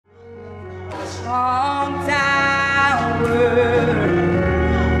strong tower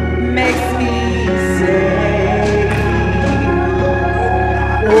makes me safe.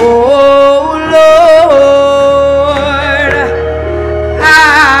 Oh Lord,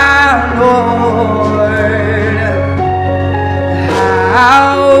 our Lord,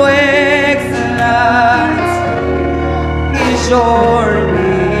 how excellent is your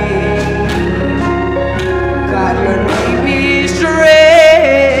name. God, your name is strength,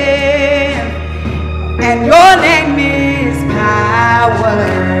 and your name is power.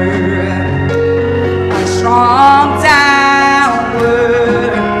 A strong tower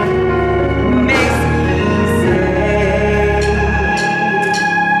makes me safe.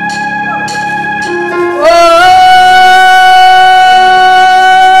 Oh,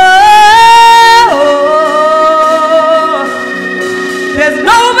 there's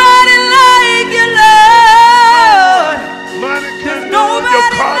nobody like you, Lord. Money couldn't do it. Your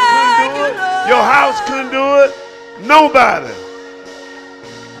Nobody car like couldn't do you, it. Lord. Your house couldn't do it. Nobody.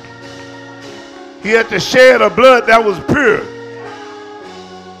 He had to shed a blood that was pure.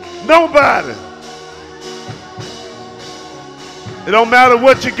 Nobody. It don't matter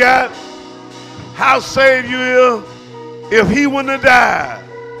what you got, how saved you is. If he wouldn't have died,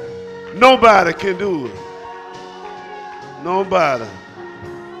 nobody can do it. Nobody.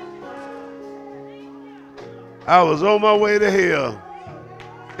 I was on my way to hell,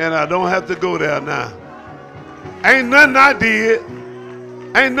 and I don't have to go there now. Ain't nothing I did.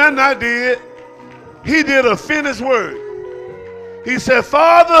 Ain't nothing I did. He did a finished work. He said,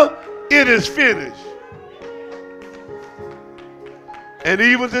 Father, it is finished. And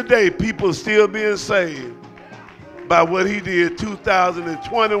even today, people are still being saved by what he did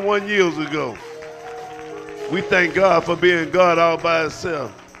 2,021 years ago. We thank God for being God all by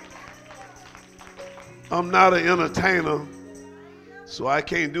himself. I'm not an entertainer, so I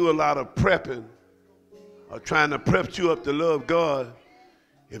can't do a lot of prepping or trying to prep you up to love God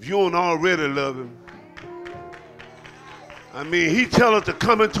if you don't already love him. I mean, he tells us to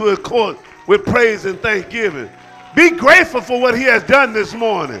come into his court with praise and thanksgiving. Be grateful for what he has done this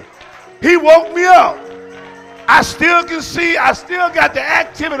morning. He woke me up. I still can see. I still got the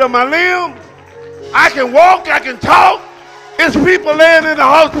activity of my limbs. I can walk. I can talk. There's people laying in the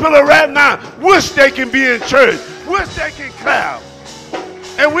hospital right now. Wish they can be in church. Wish they can clap.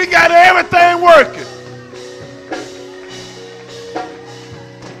 And we got everything working.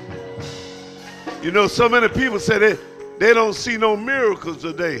 You know, so many people say they don't see no miracles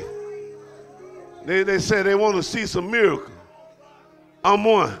today. They say they want to see some miracles. I'm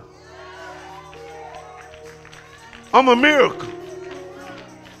one. I'm a miracle.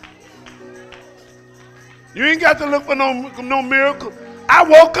 You ain't got to look for no miracle. I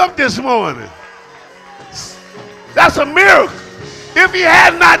woke up this morning. That's a miracle. If he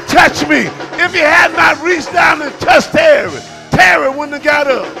had not touched me, if he had not reached down and touched Terry wouldn't have got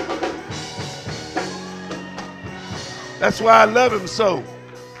up. That's why I love him so.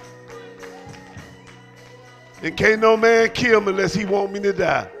 And can't no man kill me unless he want me to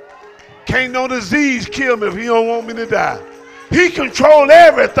die. Can't no disease kill me if he don't want me to die. He controls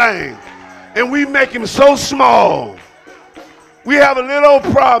everything. And we make him so small. We have a little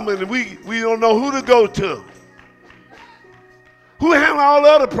problem and we don't know who to go to. Who handled all the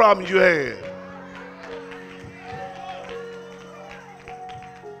other problems you had?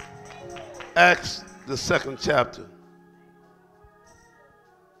 Acts, the 2nd chapter.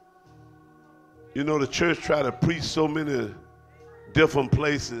 You know, the church try to preach so many different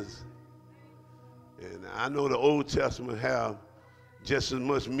places. And I know the Old Testament have just as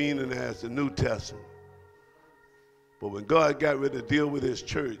much meaning as the New Testament. But when God got ready to deal with his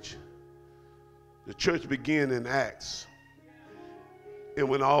church, the church began in Acts. It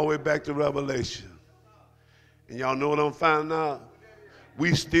went all the way back to Revelation. And y'all know what I'm finding out?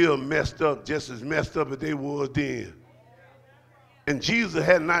 We still messed up just as messed up as they was then. And Jesus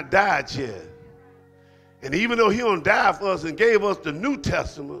had not died yet. And even though he don't die for us and gave us the New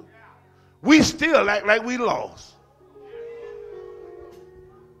Testament, we still act like we lost.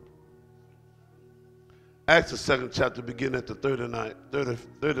 Acts the 2nd chapter, begin at the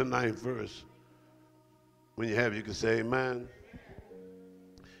 39th verse. When you have it, you can say amen.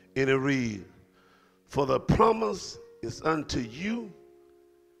 And it reads, for the promise is unto you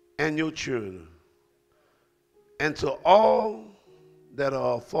and your children, and to all that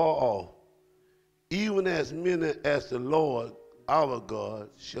are far off, even as many as the Lord our God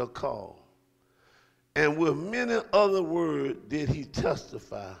shall call. And with many other words did he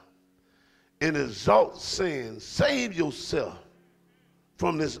testify and exalt, saying, save yourself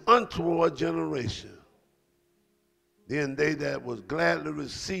from this untoward generation. Then they that was gladly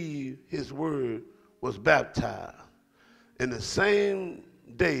receive his word was baptized. And the same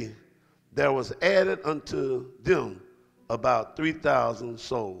day there was added unto them about 3,000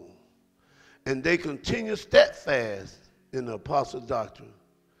 souls. And they continued steadfast in the apostles' doctrine,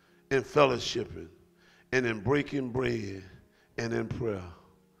 in fellowshipping, and in breaking bread, and in prayer.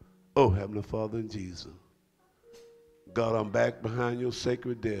 Oh, Heavenly Father in Jesus, God, I'm back behind your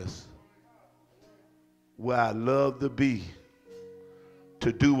sacred desk, where I love to be,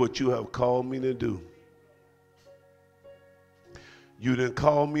 to do what you have called me to do. You didn't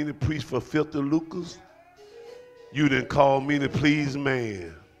call me to preach for filthy lucres. You didn't call me to please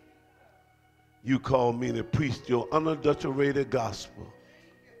man. You called me to preach your unadulterated gospel.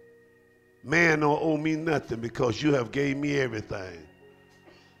 Man don't owe me nothing because you have gave me everything.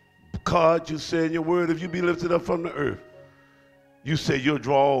 God, you said in your word, if you be lifted up from the earth, you say you'll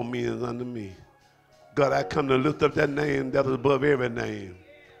draw all men unto me. God, I come to lift up that name that is above every name,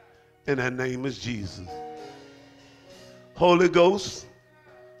 and that name is Jesus. Holy Ghost,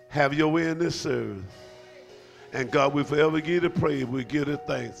 have your way in this service. And God, we forever give you the praise, we give you the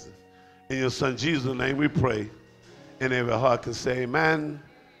thanks. In your son Jesus' name we pray. And every heart can say amen,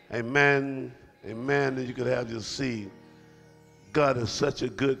 amen, amen. And you can have your seat. God is such a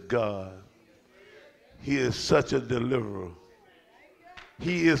good God. He is such a deliverer.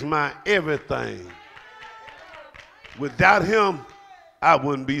 He is my everything. Without him, I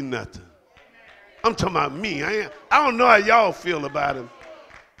wouldn't be nothing. I'm talking about me. I don't know how y'all feel about him.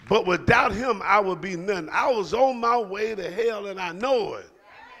 But without him, I would be nothing. I was on my way to hell, and I know it.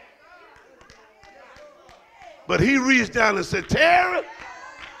 But he reached down and said, Terry,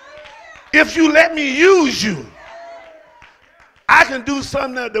 if you let me use you, I can do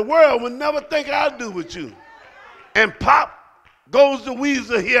something that the world would never think I'd do with you. And pop goes the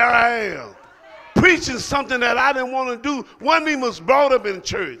Weezer, here I am, preaching something that I didn't want to do. One of them was brought up in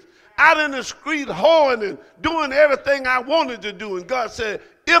church, out in the street, hoeing and doing everything I wanted to do. And God said,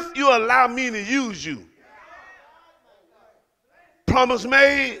 if you allow me to use you, promise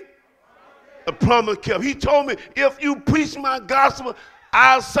made, a promise kept. He told me, if you preach my gospel,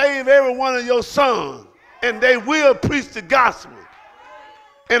 I'll save every one of your sons, and they will preach the gospel.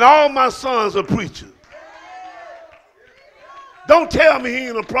 And all my sons are preachers. Don't tell me he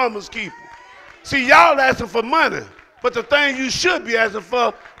ain't a promise keeper. See, y'all asking for money, but the thing you should be asking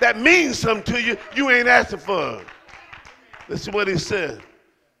for that means something to you, you ain't asking for. Listen what he said.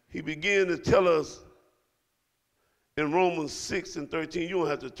 He began to tell us in Romans 6:13, you don't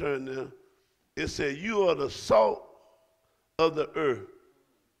have to turn there. It said, you are the salt of the earth.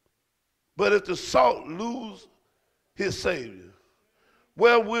 But if the salt lose his Savior,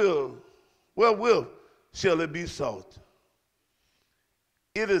 wherewith shall it be salted?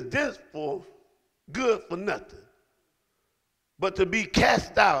 It is thenceforth good for nothing, but to be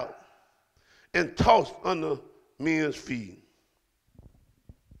cast out and tossed under men's feet.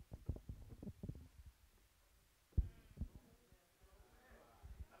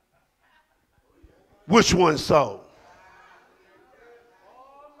 Which one salt?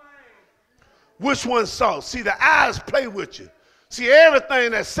 Which one salt? See, the eyes play with you. See,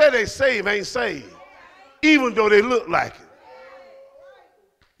 everything that say they save ain't saved, even though they look like it.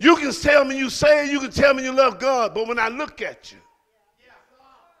 You can tell me you saved, you can tell me you love God, but when I look at you,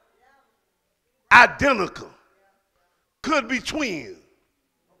 identical, could be twins.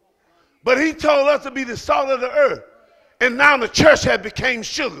 But he told us to be the salt of the earth, and now the church has become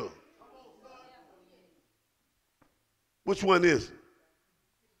sugar. Which one is it?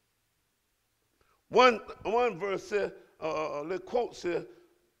 One verse says, a little quote says,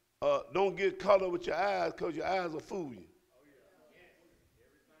 don't get caught up with your eyes because your eyes will fool you.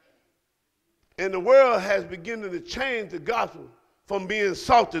 And the world has begun to change the gospel from being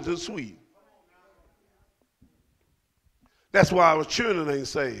salty to sweet. That's why our children ain't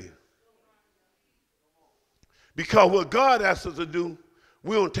saved. Because what God asks us to do,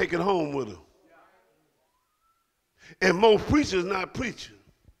 we don't take it home with us. And most preachers not preaching.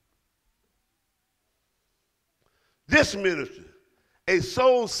 This ministry, a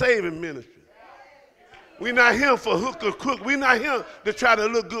soul-saving ministry. We're not here for hook or crook. We're not here to try to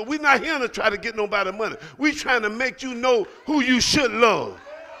look good. We're not here to try to get nobody money. We're trying to make you know who you should love.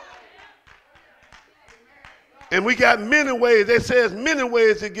 And we got many ways. They say there's many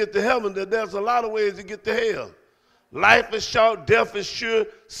ways to get to heaven. That there's a lot of ways to get to hell. Life is short, death is sure,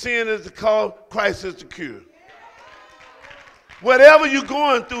 sin is the cause, Christ is the cure. Whatever you're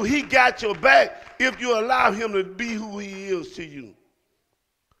going through, he got your back if you allow him to be who he is to you.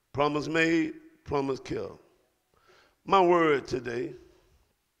 Promise made, promise kept. My word today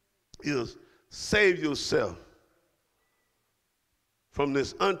is save yourself from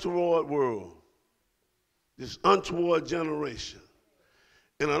this untoward world, this untoward generation.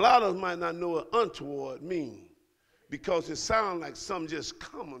 And a lot of us might not know what untoward means because it sounds like something just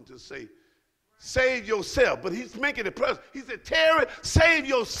common to say, save yourself. But he's making it personal. He said, Terry, save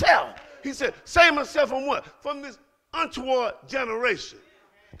yourself. He said, save myself from what? From this untoward generation.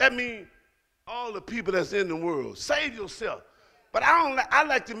 That means all the people that's in the world. Save yourself. But I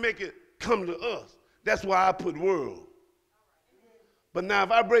like to make it come to us. That's why I put world. But now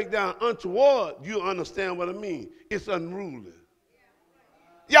if I break down untoward, you'll understand what I mean. It's unruly.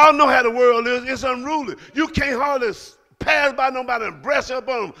 Y'all know how the world is. It's unruly. You can't hardly pass by nobody and brush up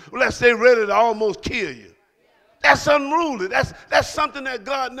on them unless they're ready to almost kill you. That's unruly. That's something that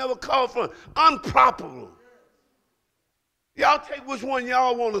God never called for. Unproper. Y'all take which one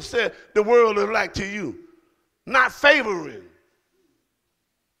y'all want to say the world is like to you. Not favoring.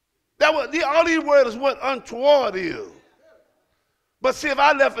 All these words is what untoward is. But see, if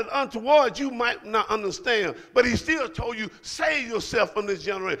I left it untoward, you might not understand. But he still told you, save yourself from this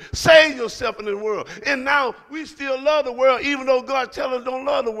generation. Save yourself in this world. And now we still love the world, even though God tells us don't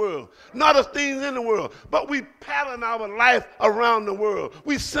love the world. Not the things in the world. But we pattern our life around the world.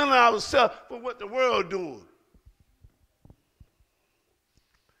 We center ourselves for what the world doing.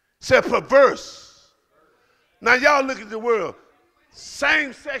 Said perverse. Now y'all look at the world.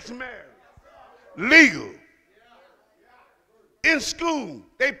 Same-sex marriage. Legal. In school,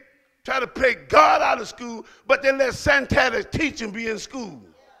 they try to take God out of school, but they let satanic teaching be in school.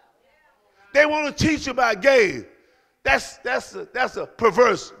 They want to teach about gays. That's a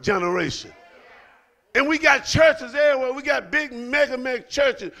perverse generation. And we got churches everywhere. We got big mega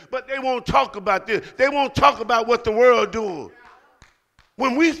churches, but they won't talk about this. They won't talk about what the world doing.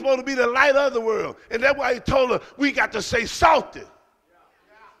 When we supposed to be the light of the world. And that's why he told us we got to say salty.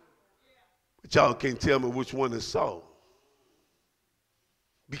 But y'all can't tell me which one is salt.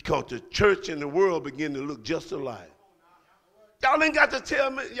 Because the church and the world begin to look just alike. Y'all ain't got to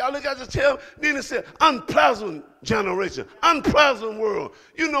tell me. Y'all ain't got to tell me. Then it said, unpleasant generation, unpleasant world.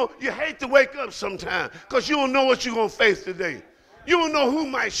 You know, you hate to wake up sometime because you don't know what you're going to face today. You don't know who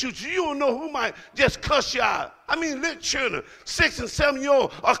might shoot you. You don't know who might just cuss you out. I mean, little children, 6 and 7 year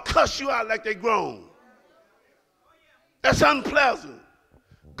old, will cuss you out like they grown. That's unpleasant.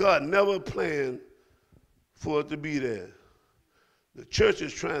 God never planned for it to be there. The church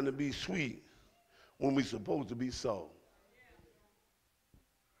is trying to be sweet when we're supposed to be salt.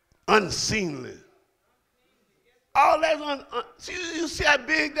 Unseemly. All that, you see how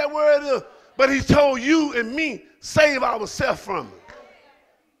big that word is? But he told you and me, save ourselves from it.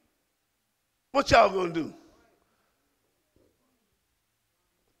 What y'all gonna do?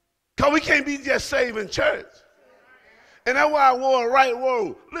 Because we can't be just saving church. And that's why I wore a right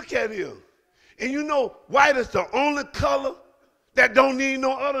robe. Look at him. And you know, white is the only color that don't need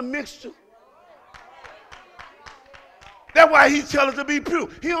no other mixture. That's why he tells us to be pure.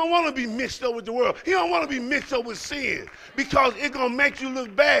 He don't want to be mixed up with the world. He don't want to be mixed up with sin because it's going to make you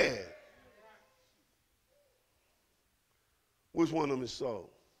look bad. Which one of them is salt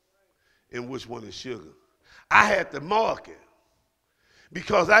and which one is sugar? I had to mark it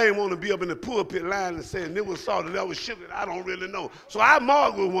because I didn't want to be up in the pulpit line and saying it was salt and that was sugar. I don't really know. So I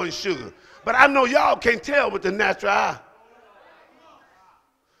marked with one sugar. But I know y'all can't tell with the natural eye.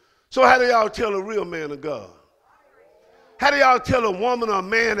 So how do y'all tell a real man of God? How do y'all tell a woman or a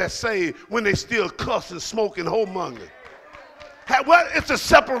man that's saved when they still cuss and smoke and whoremonger? It's a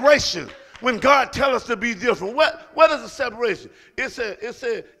separation when God tells us to be different. What is a separation? It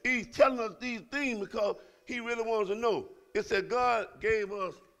said he's telling us these things because he really wants to know. It said God gave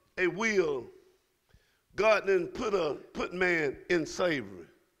us a will. God didn't put man in slavery.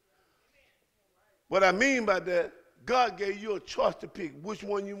 What I mean by that, God gave you a choice to pick which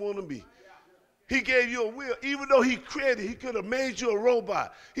one you want to be. He gave you a will. Even though he created, he could have made you a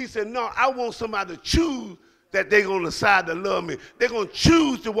robot. He said, no, I want somebody to choose that they're going to decide to love me. They're going to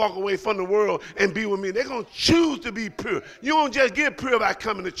choose to walk away from the world and be with me. They're going to choose to be pure. You don't just get pure by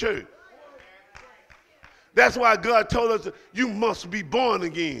coming to church. That's why God told us you must be born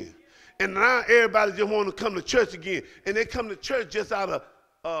again. And now everybody just want to come to church again. And they come to church just out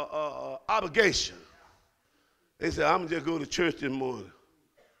of obligation. They said, I'm going to just go to church this morning.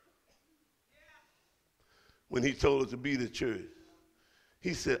 When he told us to be the church,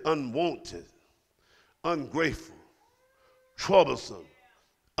 he said unwanted, ungrateful, troublesome,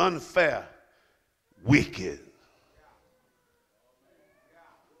 unfair, wicked.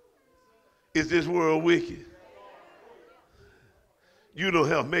 Is this world wicked? You don't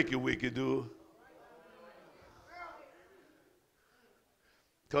help make it wicked, do it?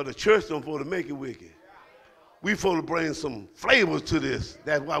 Because the church don't want to make it wicked. We supposed to bring some flavors to this.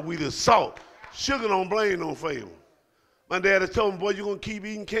 That's why we the salt. Sugar don't bring no flavor. My daddy told me, boy, you're going to keep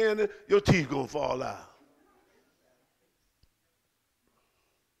eating candy, your teeth going to fall out.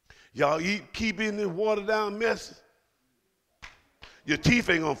 Y'all keep eating this watered down mess, your teeth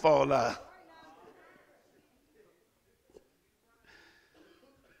ain't going to fall out.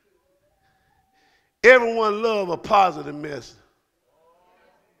 Everyone love a positive message.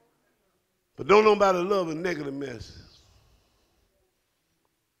 But don't nobody love a negative message.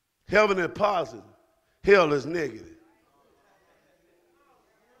 Heaven is positive. Hell is negative.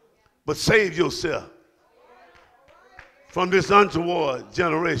 But save yourself from this untoward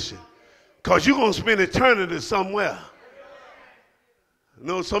generation, because you're going to spend eternity somewhere. You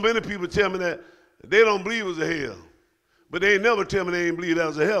know, so many people tell me that they don't believe there's a hell, but they ain't never tell me they ain't believe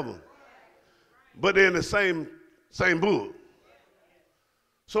there's a heaven. But they're in the same book.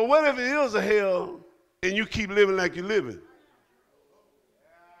 So what if it is a hell and you keep living like you're living?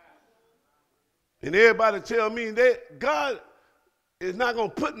 And everybody tell me that God is not going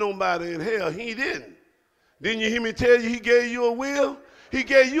to put nobody in hell. He didn't. Didn't you hear me tell you he gave you a will? He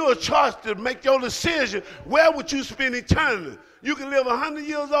gave you a choice to make your decision. Where would you spend eternity? You can live 100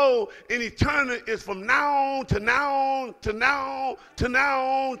 years old, and eternity is from now on to now on to now on to now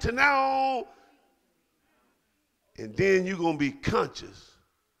on to now on. And then you're going to be conscious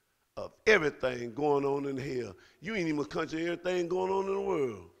of everything going on in hell. You ain't even conscious of everything going on in the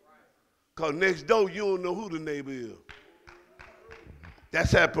world. Because next door, you don't know who the neighbor is.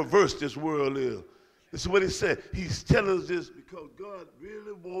 That's how perverse this world is. This is what he said. He's telling us this because God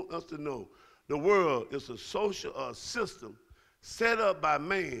really wants us to know the world is a social system set up by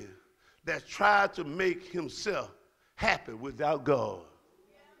man that tried to make himself happy without God.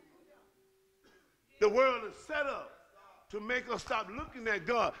 The world is set up to make us stop looking at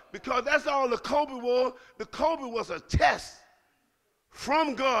God, because that's all the COVID was. The COVID was a test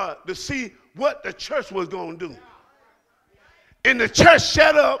from God to see what the church was going to do. And the church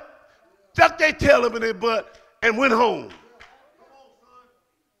shut up, stuck their tail up in their butt, and went home.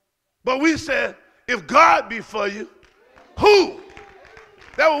 But we said, if God be for you, who?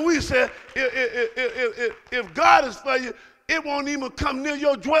 That's what we said. If God is for you, it won't even come near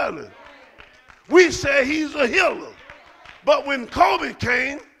your dwelling. We said he's a healer. But when COVID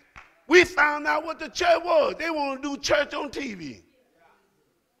came, we found out what the church was. They want to do church on TV.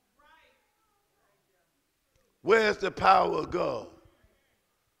 Where's the power of God?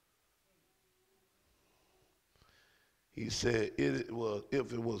 He said,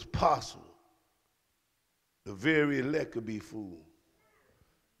 if it was possible, the very elect could be fooled.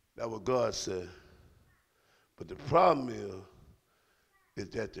 That's what God said. But the problem is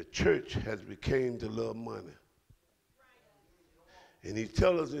that the church has become to love money. And he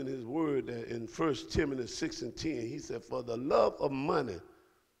tells us in his word that in 1 Timothy 6:10, he said, for the love of money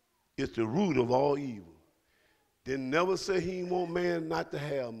is the root of all evil. Didn't never say he want man not to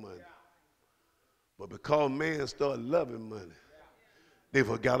have money. But because man started loving money, they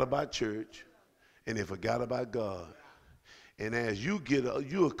forgot about church and they forgot about God. And as you get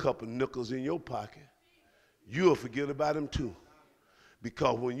you a couple nickels in your pocket, you'll forget about him too.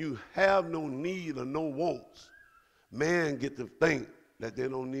 Because when you have no need or no wants, man get to think that they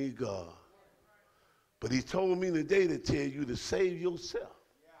don't need God. But he told me today to tell you to save yourself.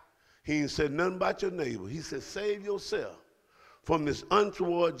 He ain't said nothing about your neighbor. He said save yourself from this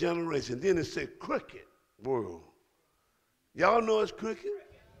untoward generation. Then it said crooked world. Y'all know it's crooked?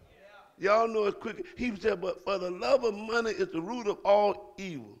 Y'all know it's crooked. He said, but for the love of money is the root of all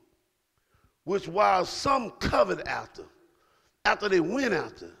evil, which while some covered after they went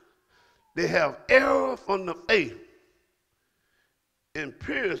after, they have error from the faith and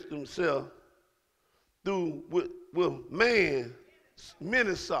pierced themselves through with man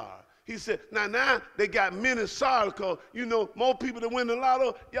many sorrow. He said, now they got many sorrows because, you know, more people that win the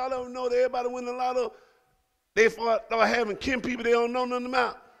lotto, y'all don't know that everybody win the lotto, they start having kin people they don't know nothing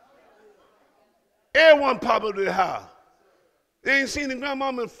about. Everyone pop up to the house. They ain't seen the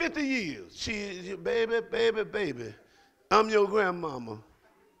grandmama in 50 years. She baby, I'm your grandmama.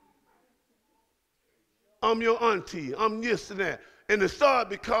 I'm your auntie. I'm this and that. And it started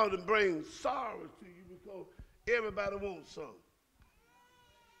because it brings sorrow to you because everybody wants something.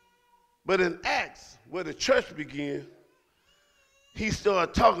 But in Acts, where the church began, he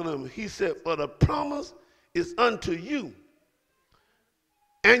started talking to them. He said, for the promise is unto you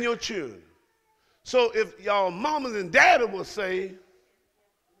and your children. So if y'all mamas and daddy will say,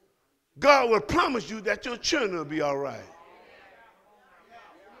 God will promise you that your children will be all right.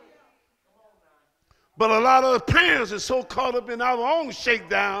 But a lot of parents are so caught up in our own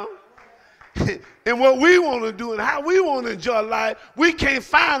shakedown And what we want to do and how we want to enjoy life, we can't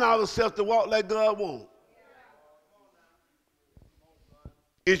find ourselves to walk like God wants.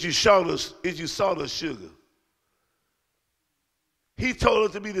 Is you salt of sugar? He told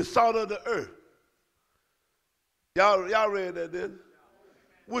us to be the salt of the earth. Y'all read that, didn't you?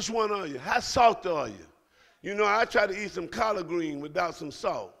 Which one are you? How salty are you? You know, I try to eat some collard green without some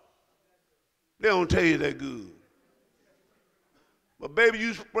salt. They don't tell you that good. But baby,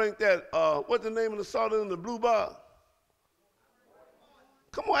 you sprinkle that, what's the name of the salt in the blue bar?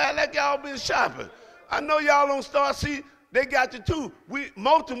 Come on, act like y'all been shopping. I know y'all don't start, see, they got you too.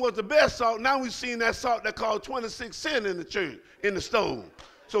 Molten was the best salt. Now we've seen that salt that cost 26 cents in the church, in the store.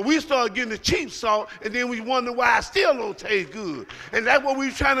 So we started getting the cheap salt, and then we wonder why it still don't taste good. And that's what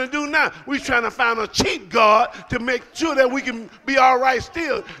we're trying to do now. We're trying to find a cheap God to make sure that we can be all right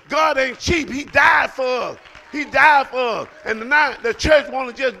still. God ain't cheap. He died for us. He died for us. And now the church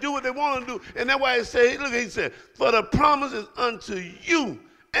want to just do what they want to do. And that's why he said, look, he said, for the promise is unto you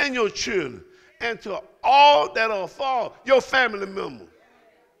and your children, and to all that are far, your family members.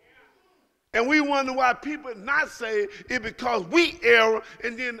 And we wonder why people not saved is because we err,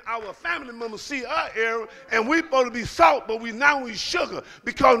 and then our family members see our error, and we supposed to be salt, but now we sugar,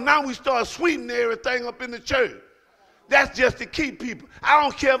 because now we start sweetening everything up in the church. That's just to keep people. I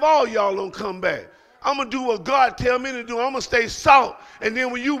don't care if all y'all don't come back. I'm going to do what God tell me to do. I'm going to stay salt, and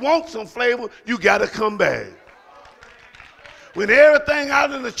then when you want some flavor, you got to come back. When everything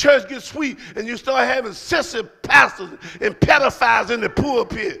out in the church gets sweet, and you start having sensitive pastors and pedophiles in the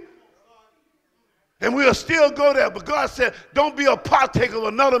pulpit, and we'll still go there. But God said, don't be a partaker of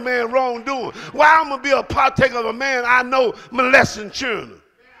another man's wrongdoing. Why I'm going to be a partaker of a man I know molesting children?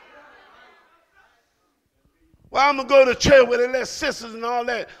 Why I'm going to go to church where they let sisters and all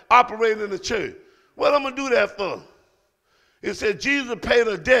that operate in the church? What I'm going to do that for? It said Jesus paid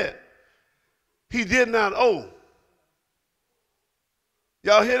a debt he did not owe.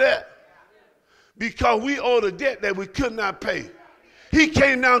 Y'all hear that? Because we owed a debt that we could not pay. He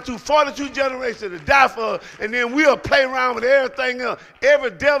came down through 42 generations to die for us, and then we'll play around with everything else.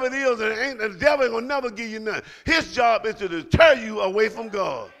 Every devil it is, and the devil ain't going to never give you nothing. His job is to deter you away from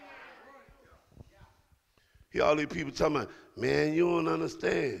God. Hear all these people talking about, man, you don't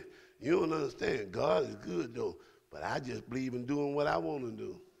understand. You don't understand. God is good, though, but I just believe in doing what I want to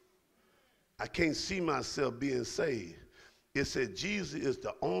do. I can't see myself being saved. It said Jesus is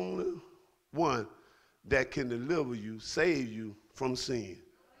the only one that can deliver you, save you from sin,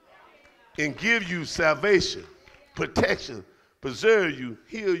 and give you salvation, protection, preserve you,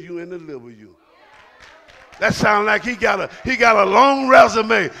 heal you, and deliver you. That sounds like he got a long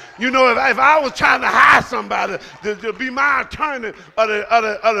resume. You know, if I was trying to hire somebody to be my attorney or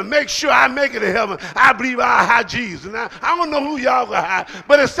to make sure I make it to heaven, I believe I'll hire Jesus. Now, I don't know who y'all gonna hire,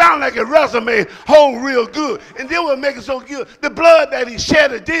 but it sounds like a resume hold real good. And then what make it so good, the blood that he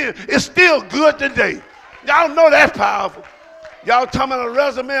shed then is still good today. Y'all know that's powerful. Y'all talking about a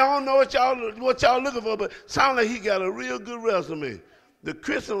resume, I don't know what y'all looking for, but sound like he got a real good resume. The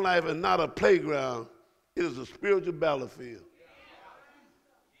Christian life is not a playground. It is a spiritual battlefield.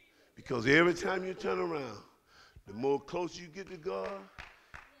 Because every time you turn around, the more close you get to God,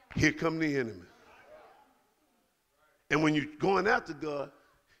 here come the enemy. And when you're going after God,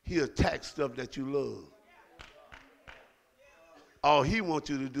 he attacks stuff that you love. All he wants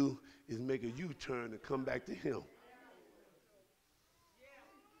you to do is make a U-turn and come back to him.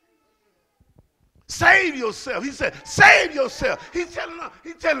 Save yourself. He said, save yourself. He's telling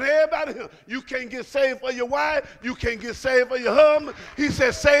everybody here, you can't get saved for your wife. You can't get saved for your husband. He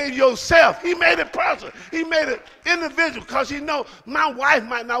said, save yourself. He made it personal. He made it individual because he know my wife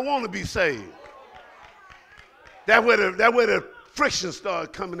might not want to be saved. That's where the friction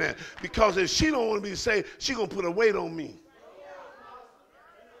started coming at. Because if she don't want to be saved, she's going to put a weight on me.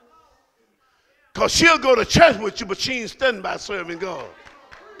 Because she'll go to church with you, but she ain't studying about serving God.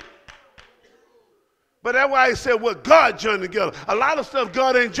 But that's why he said what God joined together. A lot of stuff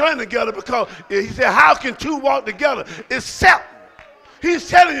God ain't joined together because he said, how can two walk together? Except he's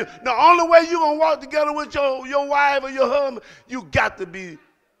telling you, the only way you're going to walk together with your wife or your husband, you got to be.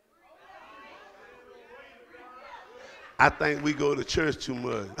 I think we go to church too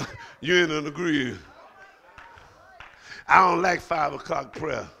much. You ain't agree. I don't like 5 o'clock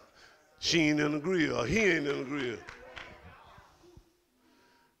prayer. She ain't in agree or he ain't in agree.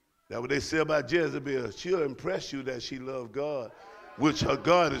 That's what they say about Jezebel. She'll impress you that she loves God, which her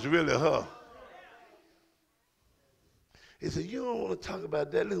God is really her. He said, you don't want to talk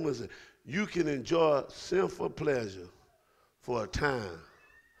about that. Listen, listen. You can enjoy sinful pleasure for a time,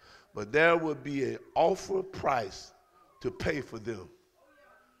 but there will be an awful price to pay for them.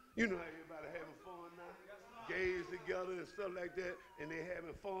 You know how everybody gays together and stuff like that, and they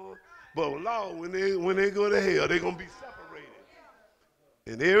having fun. But Lord, when they go to hell, they're gonna be separated.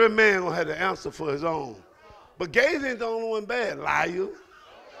 And every man gonna have to answer for his own. But gays ain't the only one bad. Liars,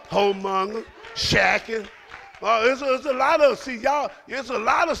 homemonger, shacking. It's a lot of, see y'all, it's a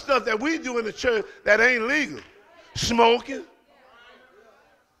lot of stuff that we do in the church that ain't legal. Smoking.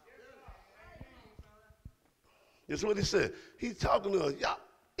 That's what he said. He's talking to us.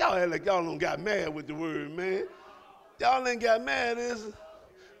 Y'all act like y'all don't got mad with the word, man. Y'all ain't got mad, is it?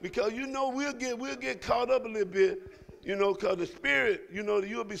 Because you know we'll get caught up a little bit, you know, because the spirit, you know,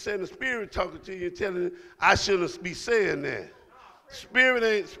 you'll be saying the spirit talking to you and telling you, I shouldn't be saying that. Spirit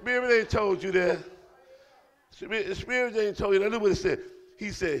ain't told you that. Spirit ain't told you that. Look what he said.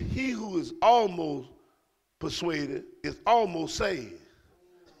 He said, he who is almost persuaded is almost saved.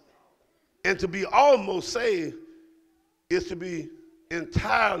 And to be almost saved is to be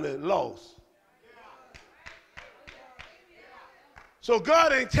entirely lost. So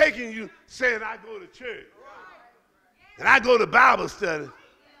God ain't taking you saying, I go to church and I go to Bible study.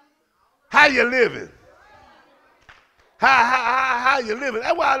 How you living? How you living?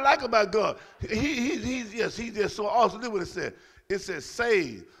 That's what I like about God. He's just so awesome. Look what it said. It says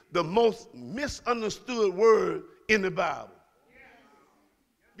saved, the most misunderstood word in the Bible.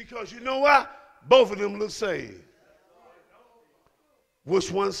 Because you know what? Both of them look saved.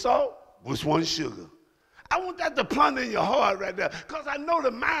 Which one salt? Which one sugar? I want that to plunder in your heart right there, because I know the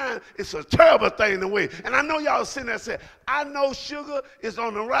mind is a terrible thing to weigh. And I know y'all sitting there saying, I know sugar is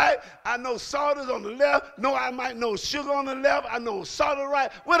on the right, I know salt is on the left. No, I might know sugar on the left, I know salt on the right.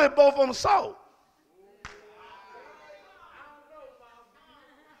 Well, they both on the salt.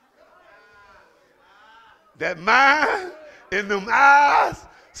 That mind and them eyes.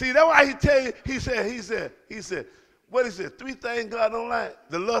 See, that's why he tell you, he said, what is it? 3 things God don't like.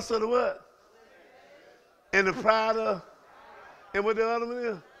 The lust of the what? And the pride of, and what the other one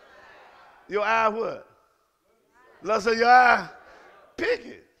is? Your eye what? Lust of your eye? Pick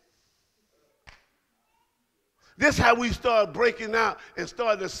it. This is how we start breaking out and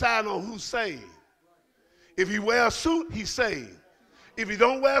start deciding on who's saved. If he wear a suit, he's saved. If he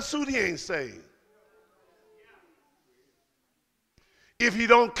don't wear a suit, he ain't saved. If he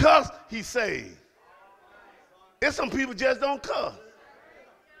don't cuss, he's saved. There's some people just don't cuss.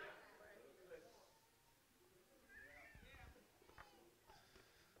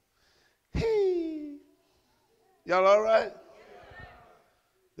 Y'all all right?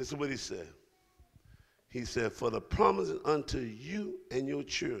 This is what he said. He said, for the promises unto you and your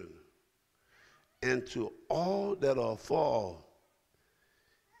children, and to all that are far,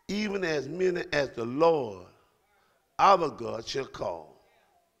 even as many as the Lord, our God, shall call.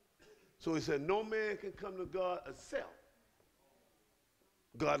 So he said, no man can come to God except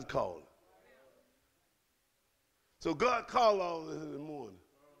God called. So God called all of us in the morning.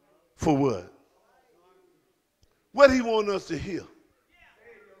 For what? What he want us to hear?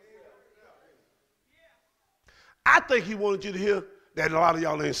 I think he wanted you to hear that a lot of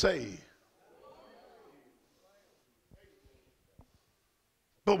y'all ain't saved.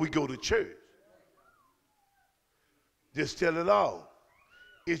 But we go to church. Just tell it all.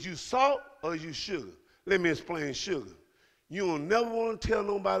 Is you salt or is you sugar? Let me explain sugar. You don't never want to tell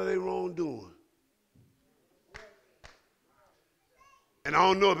nobody they wrongdoing. And I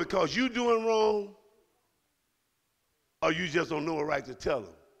don't know it because you doing wrong, or you just don't know it right to tell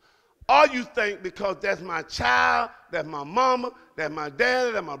them. Or you think because that's my child, that's my mama, that's my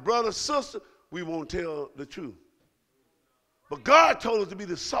daddy, that's my brother, sister, we won't tell the truth. But God told us to be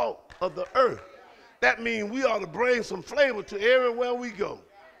the salt of the earth. That means we ought to bring some flavor to everywhere we go.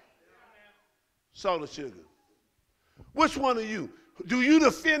 Salt or sugar? Which one are you? Do you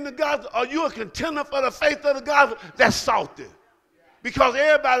defend the gospel? Are you a contender for the faith of the gospel? That's salty. Because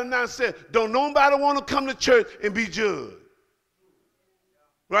everybody now said, don't nobody want to come to church and be judged.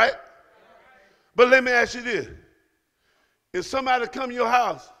 Right? But let me ask you this. If somebody come to your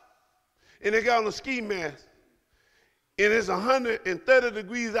house and they got on a ski mask and it's 130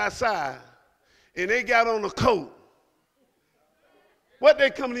 degrees outside and they got on a coat, what they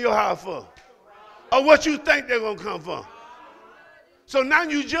come to your house for? Or what you think they're going to come for? So now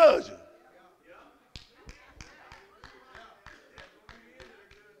you judge them.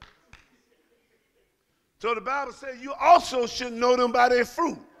 So the Bible says you also should know them by their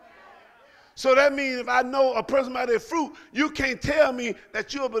fruit. So that means if I know a person by their fruit, you can't tell me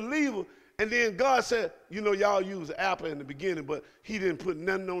that you're a believer. And then God said, you know, y'all use apple in the beginning, but he didn't put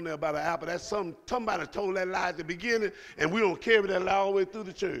nothing on there about an apple. That's somebody told that lie at the beginning, and we don't carry that lie all the way through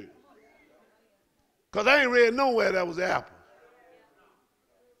the church. Because I ain't read nowhere that was an apple.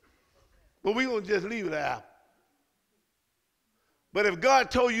 But we're going to just leave it an apple. But if God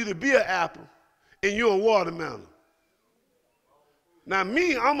told you to be an apple and you're a watermelon, now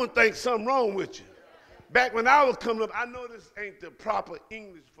me, I'm going to think something wrong with you. Back when I was coming up, I know this ain't the proper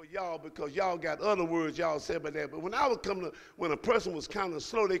English for y'all because y'all got other words y'all said about that. But when I was coming up, when a person was kind of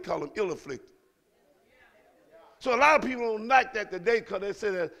slow, they call them ill-afflicted. So a lot of people don't like that today because they say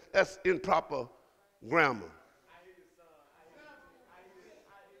that that's improper grammar.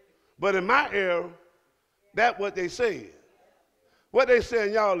 But in my era, that's what they said. What they say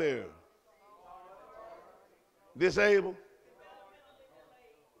in y'all era? Disabled?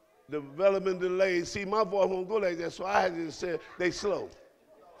 Development delayed. See, my voice won't go like that, so I had to say they slow.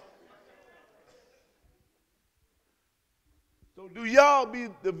 So do y'all be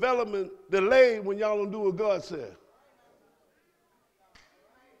development delayed when y'all don't do what God said?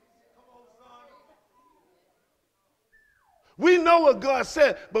 We know what God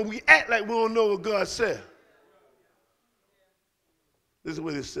said, but we act like we don't know what God said. This is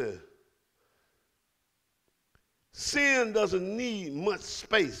what it said. Sin doesn't need much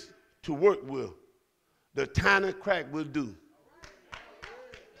space to work with. The tiny crack will do.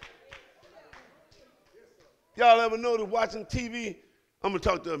 Y'all ever notice watching TV? I'm going to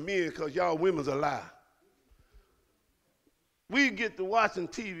talk to men because y'all women's a lie. We get to watching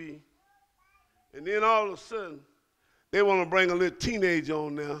TV, and then all of a sudden, they want to bring a little teenager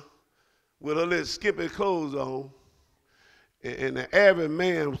on there with a little skimpy clothes on, and the average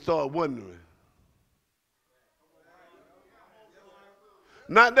man will start wondering.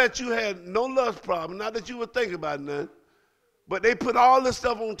 Not that you had no lust problem, not that you were thinking about nothing, but they put all this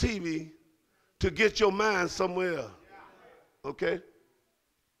stuff on TV to get your mind somewhere else. Okay?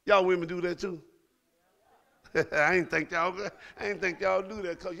 Y'all women do that too? I ain't think y'all do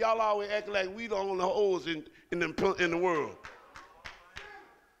that because y'all always act like we the only hoes in the world.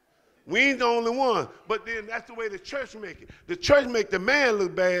 We ain't the only one. But then that's the way the church make it. The church make the man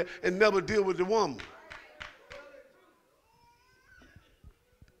look bad and never deal with the woman.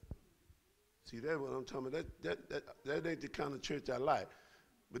 See, that's what I'm talking about. That ain't the kind of church I like.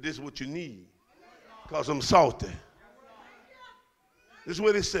 But this is what you need. Because I'm salty. This is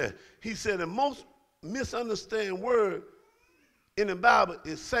what he said. He said the most misunderstood word in the Bible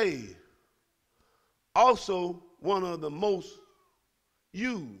is saved. Also, one of the most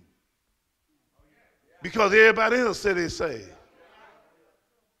used. Because everybody else said they saved.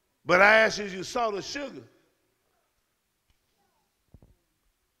 But I asked you salt or sugar.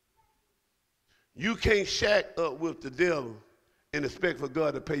 You can't shack up with the devil and expect for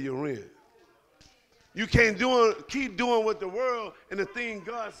God to pay your rent. You can't keep doing what the world and the thing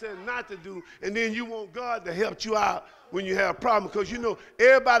God said not to do, and then you want God to help you out when you have a problem. Because you know,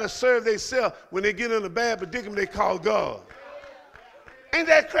 everybody serve themselves. When they get in a bad predicament, they call God. Ain't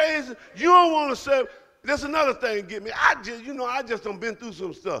that crazy? You don't want to serve. There's another thing get me. I just done been through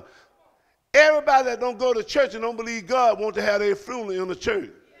some stuff. Everybody that don't go to church and don't believe God want to have their funeral in the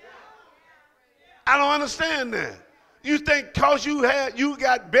church. I don't understand that. You think because you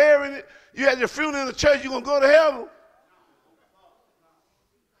got buried it, you had your funeral in the church, you're going to go to heaven?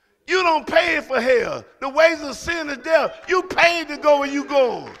 You don't pay for hell. The wages of sin is death. You paid to go where you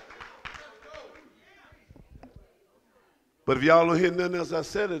going. But if y'all don't hear nothing else I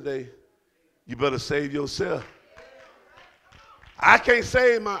said today, you better save yourself. I can't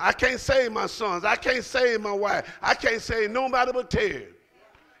save my sons. I can't save my wife. I can't save nobody but Terry.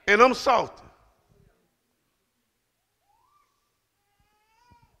 And I'm salty.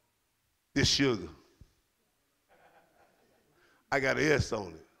 This sugar. I got an S on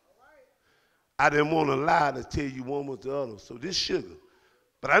it. I didn't want to lie to tell you one was the other. So this sugar.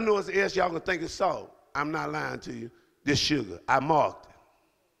 But I know it's an S, y'all gonna think it's salt. I'm not lying to you. This sugar. I marked it.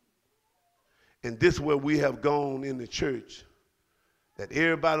 And this is where we have gone in the church. That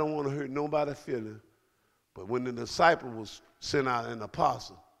everybody don't want to hurt nobody's feeling. But when the disciple was sent out an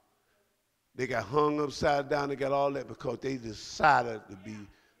apostle, they got hung upside down, they got all that because they decided to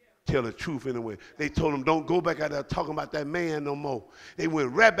tell the truth anyway. They told them, don't go back out there talking about that man no more. They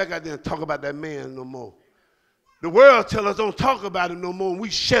went right back out there and talk about that man no more. The world tell us don't talk about him no more, and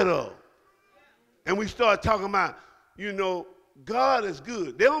we shut up. And we start talking about, God is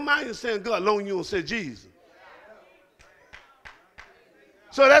good. They don't mind you saying God, as long as you don't say Jesus.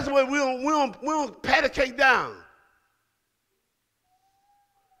 So that's what we don't pat a cake down.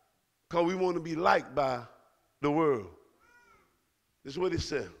 Because we want to be liked by the world. This is what he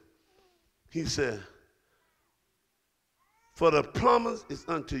said. He said, for the promise is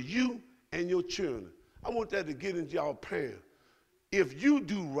unto you and your children. I want that to get into y'all parents. If you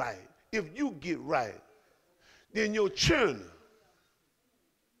do right, if you get right, then your children.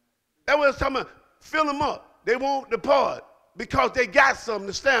 That's what it's talking about. Fill them up. They won't depart. because they got something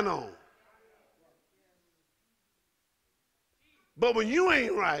to stand on. But when you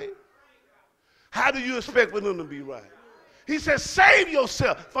ain't right, how do you expect for them to be right? He says, save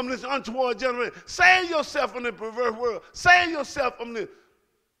yourself from this untoward generation. Save yourself from the perverse world. Save yourself from the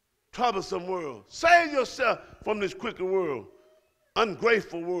troublesome world. Save yourself from this crooked world,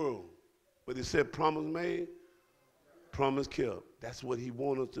 ungrateful world. But he said, promise made, promise kept. That's what he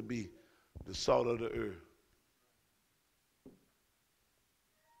wants us to be, the salt of the earth.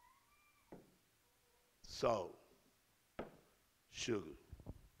 Salt, sugar.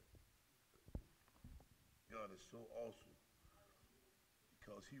 God is so awesome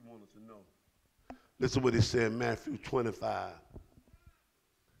because he wants us to know. Listen to what he said in Matthew 25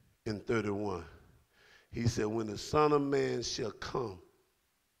 and 31. He said, when the Son of Man shall come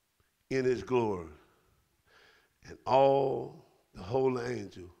in his glory, and all the holy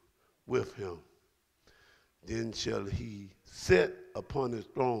angels with him, then shall he sit upon his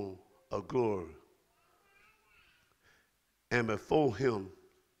throne of glory, and before him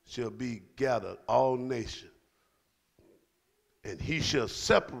shall be gathered all nations, and he shall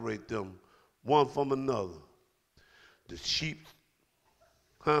separate them one from another. The sheep,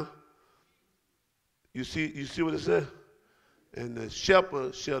 You see what it says? And the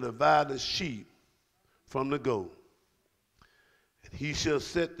shepherd shall divide the sheep from the goat. And he shall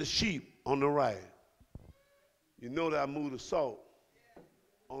set the sheep on the right. You know that I moved the salt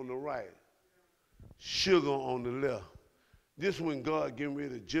on the right, sugar on the left. This is when God getting ready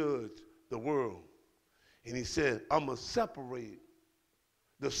to judge the world. And he said, I'm going to separate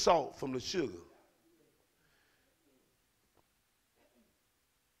the salt from the sugar.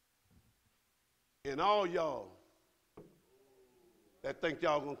 And all y'all that think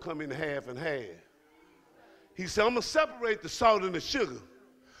y'all going to come in half and half. He said, I'm going to separate the salt and the sugar.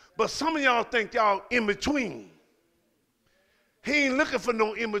 But some of y'all think y'all in between. He ain't looking for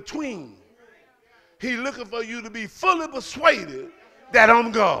no in between. He's looking for you to be fully persuaded that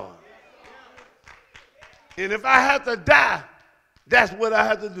I'm God. And if I have to die, that's what I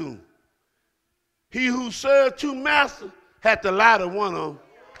have to do. He who served two masters had to lie to one of them.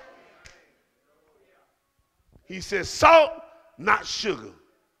 He said, salt, not sugar.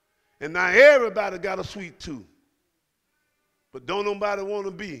 And now everybody got a sweet tooth. But don't nobody want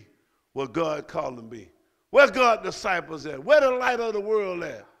to be what God called them to be. Where God's disciples at? Where the light of the world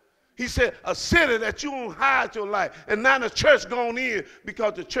at? He said, a city that you won't hide your light. And now the church gone in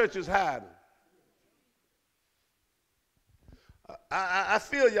because the church is hiding. I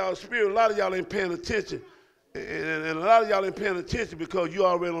feel y'all spirit. A lot of y'all ain't paying attention. And a lot of y'all ain't paying attention because you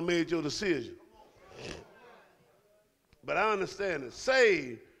already made your decision. But I understand it.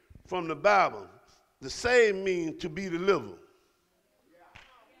 Saved from the Bible. The saved means to be delivered.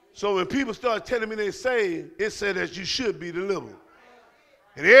 So when people start telling me they saved, it said that you should be delivered.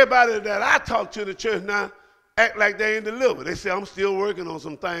 And everybody that I talk to in the church now act like they ain't delivered. They say, I'm still working on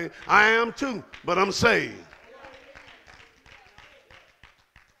some things. I am too, but I'm saved.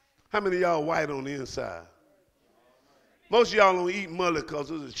 How many of y'all white on the inside? Most of y'all don't eat mullet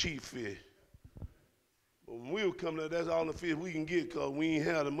because it's a cheap fish. But when we were coming up, that's all the fish we can get because we ain't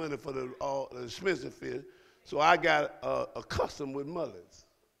have the money for the expensive fish. So I got accustomed with mullets.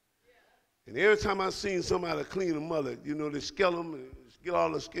 And every time I seen somebody clean a mullet, you know, they scale them and get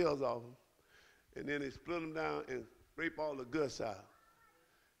all the scales off them. And then they split them down and scrape all the guts out.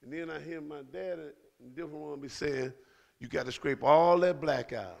 And then I hear my dad and different ones be saying, you got to scrape all that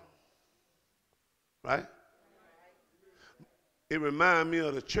black out. Right? It reminds me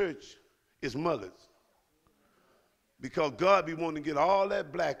of the church is mullets. Because God be wanting to get all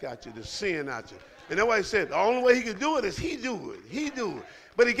that black out you, the sin out you. And that's why he said the only way he can do it is he do it. He do it.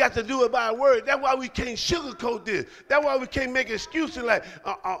 But he got to do it by a word. That's why we can't sugarcoat this. That's why we can't make excuses like,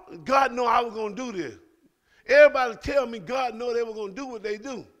 God know I was going to do this. Everybody tell me God know they were going to do what they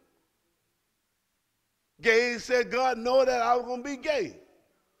do. Gay said God know that I was going to be gay.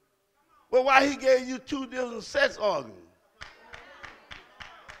 Well, why he gave you two different sex organs?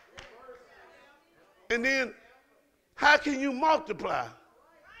 And then, how can you multiply?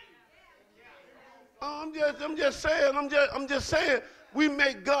 I'm just saying, we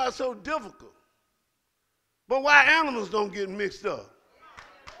make God so difficult. But why animals don't get mixed up?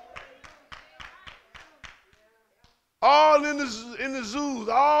 All in the zoos,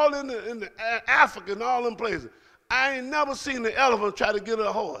 all in the Africa and all them places. I ain't never seen the elephant try to get a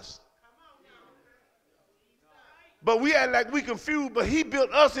horse. But we act like we confused, but he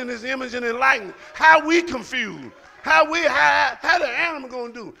built us in his image and in likeness. How we confused? How the animal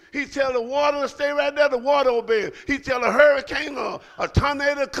gonna do? He tell the water to stay right there, the water obey him. He tell a hurricane or a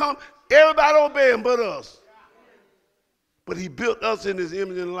tornado to come, everybody obey him but us. but he built us in his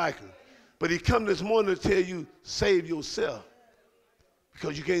image and likeness. But he come this morning to tell you, save yourself,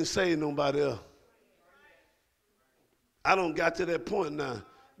 because you can't save nobody else. I don't got to that point now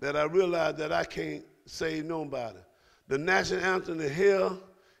that I realize that I can't save nobody. The national anthem in hell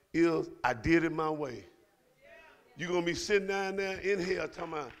is, I did it my way. You're going to be sitting down there in hell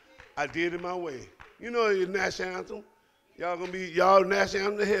talking about, I did it my way. You know your national anthem? Y'all national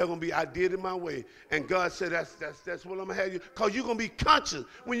anthem in hell going to be, I did it my way. And God said, that's what I'm going to have you. Because you're going to be conscious.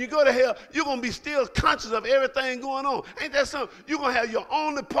 When you go to hell, you're going to be still conscious of everything going on. Ain't that something? You're going to have your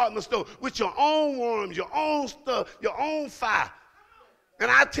own department store with your own worms, your own stuff, your own fire.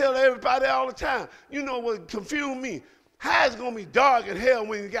 And I tell everybody all the time, you know what confused me? How is it going to be dark in hell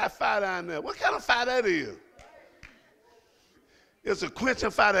when you got fire down there? What kind of fire that is? It's a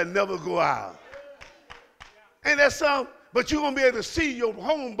quenching fire that never go out. Ain't that something? But you're going to be able to see your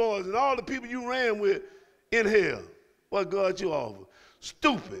homeboys and all the people you ran with in hell. What God you offer?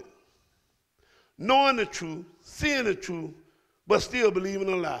 Stupid. Knowing the truth, seeing the truth, but still believing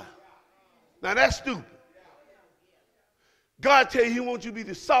a lie. Now that's stupid. God tell you he wants you to be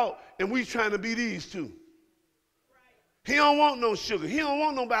the salt, and we trying to be these two. He don't want no sugar. He don't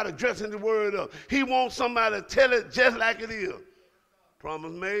want nobody dressing the word up. He wants somebody to tell it just like it is.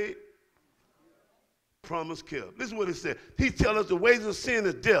 Promise made, promise kept. Listen what it said. He tell us the wages of sin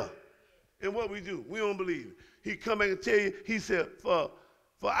is death. And what we do, we don't believe it. He come back and tell you, he said, for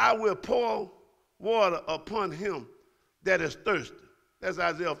I will pour water upon him that is thirsty. That's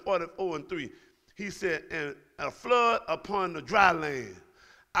Isaiah 44:3. He said, and a flood upon the dry land.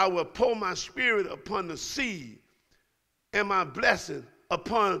 I will pour my spirit upon the sea and my blessing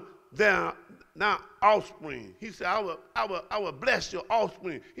upon their offspring. He said, I will bless your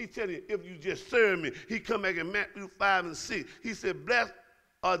offspring. He tell you, if you just serve me. He come back in Matthew 5:6. He said, blessed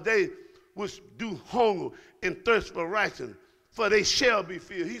are they which do hunger and thirst for righteousness, for they shall be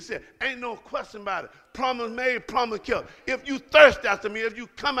filled. He said, ain't no question about it. Promise made, promise kept. If you thirst after me, if you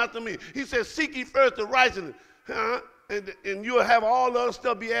come after me, he said, seek ye first the righteousness, and you'll have all the other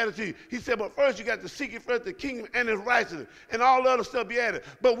stuff be added to you. He said, but first you got to seek ye first the kingdom and his righteousness, and all the other stuff be added.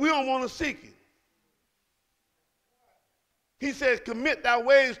 But we don't want to seek it. He says, commit thy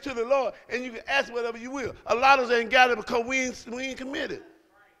ways to the Lord, and you can ask whatever you will. A lot of us ain't got it because we ain't committed.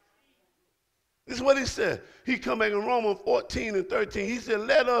 This is what he said. He come back in Romans 14:13. He said,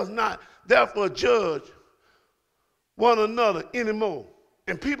 let us not therefore judge one another anymore.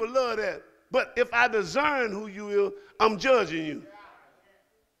 And people love that. But if I discern who you is, I'm judging you.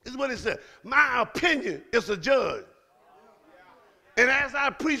 This is what he said. My opinion is a judge. And as I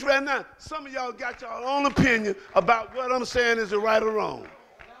preach right now, some of y'all got your own opinion about what I'm saying is right or wrong.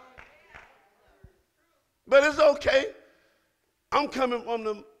 But it's okay. I'm coming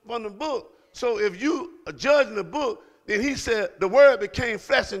from the book. So if you are judging the book, then he said the word became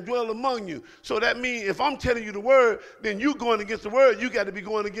flesh and dwelt among you. So that means if I'm telling you the word, then you going against the word, you got to be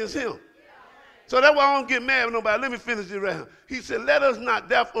going against him. So that's why I don't get mad with nobody. Let me finish it right here. He said, let us not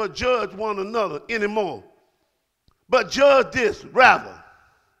therefore judge one another anymore, but judge this, rather,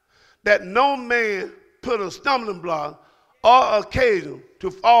 that no man put a stumbling block or occasion to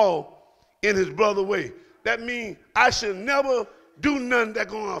fall in his brother's way. That means I should never do nothing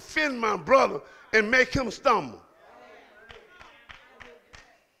that's going to offend my brother and make him stumble.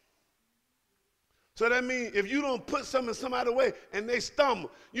 So that means if you don't put something in somebody's way and they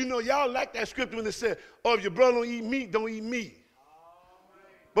stumble, you know, y'all like that scripture when it said, oh, if your brother don't eat meat, don't eat meat.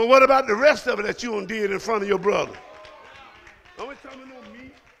 But what about the rest of it that you done did in front of your brother? Don't be talking about no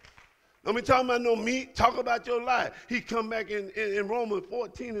meat. Don't be talking about no meat. Talk about your life. He come back in Romans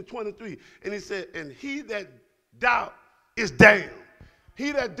 14:23, and he said, and he that doubt is damned.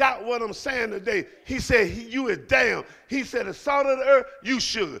 He that doubt what I'm saying today, he said, you is damned. He said, the salt of the earth, you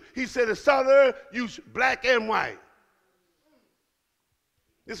sugar. He said, the salt of the earth, you black and white.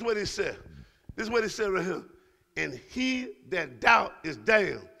 This is what he said. This is what he said right here. And he that doubt is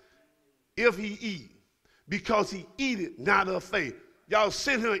damned if he eat, because he eat it not of faith. Y'all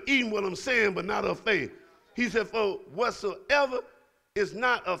sitting here eating what I'm saying, but not of faith. He said, for whatsoever is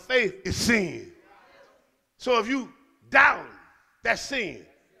not of faith is sin. So if you doubt, that's sin.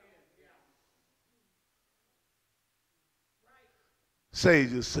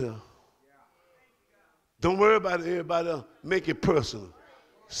 Save yourself. Don't worry about everybody else. Make it personal.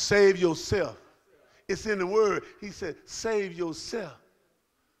 Save yourself. It's in the word. He said, save yourself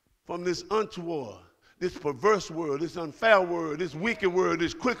from this untoward, this perverse world, this unfair world, this wicked world,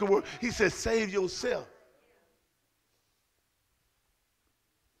 this crooked world. He said, save yourself.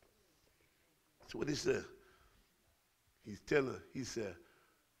 That's what he said. He's telling her, he said,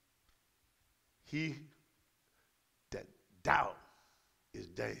 he that doubt is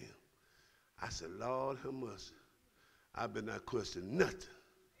damn. I said, Lord, have mercy. I better not question nothing.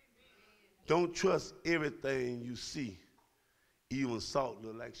 Don't trust everything you see. Even salt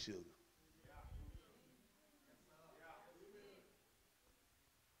look like sugar.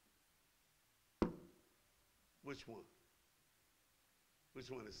 Which one? Which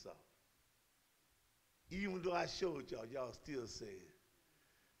one is salt? Even though I showed y'all, y'all still saying,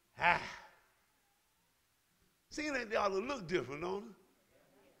 ah. Seems like they ought to look different, don't it?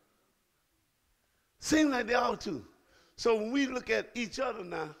 Seems like they ought to. So when we look at each other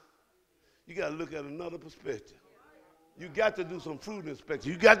now, you got to look at another perspective. You got to do some fruit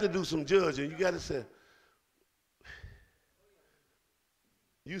inspection. You got to do some judging. You got to say,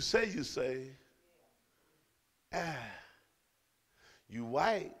 you say, ah, you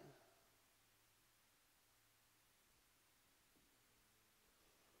white.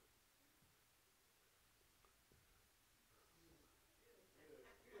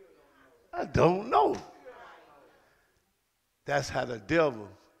 I don't know. That's how the devil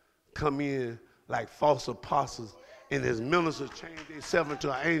come in like false apostles and his ministers change themselves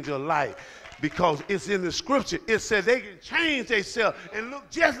into an angel of light. Because it's in the scripture. It says they can change themselves and look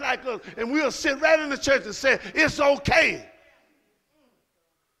just like us. And we'll sit right in the church and say, it's okay.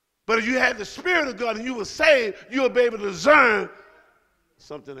 But if you had the Spirit of God and you were saved, you'll be able to discern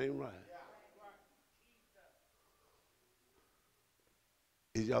something ain't right.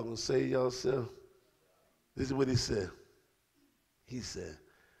 Is y'all going to save yourself? This is what he said. He said,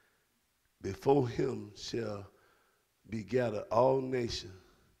 before him shall be gathered all nations,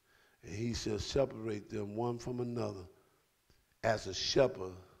 and he shall separate them one from another, as a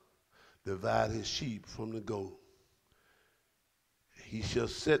shepherd divide his sheep from the goat. He shall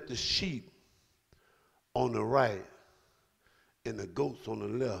set the sheep on the right and the goats on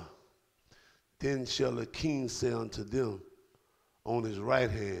the left. Then shall the king say unto them on his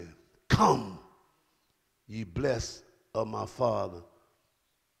right hand, come, ye blessed of my Father,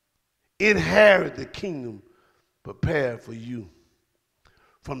 inherit the kingdom prepared for you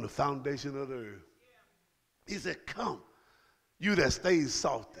from the foundation of the earth. He said, come, you that stays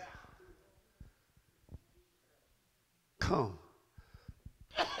salty. Come.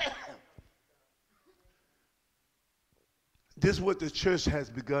 This is what the church has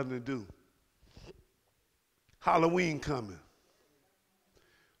begun to do. Halloween coming.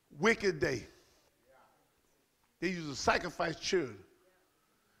 Wicked day. They used to sacrifice children.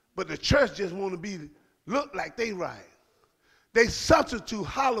 But the church just want to look like they right. They substitute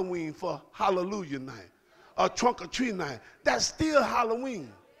Halloween for Hallelujah night or trunk or treat night. That's still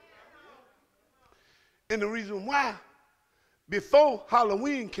Halloween. And the reason why, before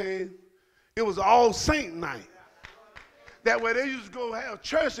Halloween came, it was All Saint night. That way they used to go have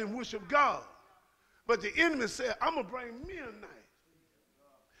church and worship God. But the enemy said, I'm going to bring me a night.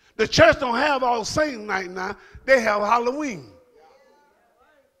 The church don't have All Saint night now. They have Halloween.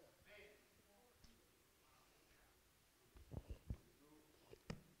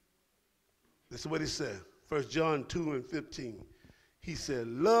 This is what he said. 1 John 2 and 15. He said,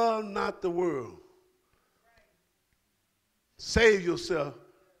 love not the world. Save yourself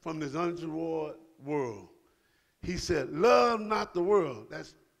from this untoward world. He said, love not the world.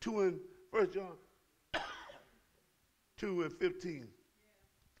 That's 1 John 2 and 15.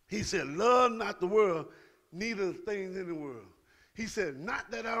 He said, love not the world, neither the things in the world. He said, not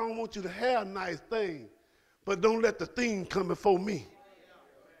that I don't want you to have nice things, but don't let the thing come before me.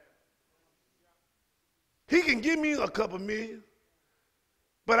 He can give me a couple million,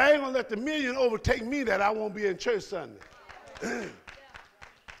 but I ain't going to let the million overtake me that I won't be in church Sunday.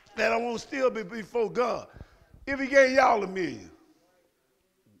 That I won't still be before God. If he gave y'all a million.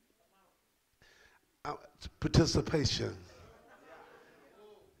 Participation.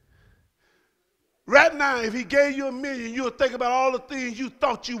 Right now, if he gave you a million, you'll think about all the things you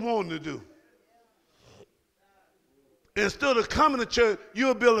thought you wanted to do. Instead of coming to church,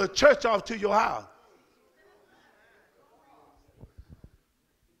 you'll build a church off to your house.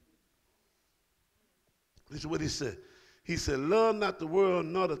 This is what he said. He said, love not the world,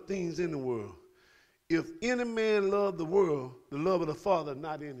 nor the things in the world. If any man love the world, the love of the Father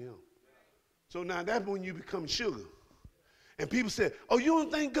not in him. So now that's when you become sugar. And people say, oh, you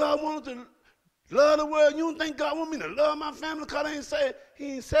don't think God wants to love the world? You don't think God wants me to love my family? Because he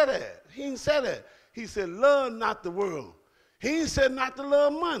ain't said that. He ain't said that. He said, love not the world. He ain't said not to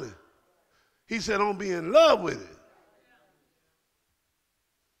love money. He said, don't be in love with it.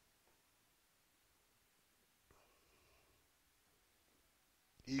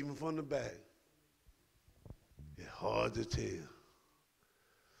 Even from the back, it's hard to tell.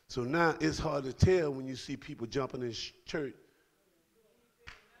 So now it's hard to tell when you see people jumping in church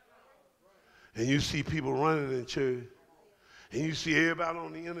and you see people running in church and you see everybody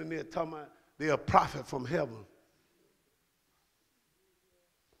on the internet talking about they're a prophet from heaven.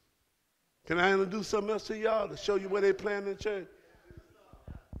 Can I introduce something else to y'all to show you where they playing in church?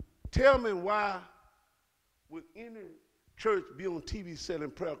 Tell me why would any church be on TV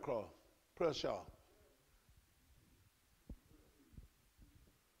selling prayer shawl?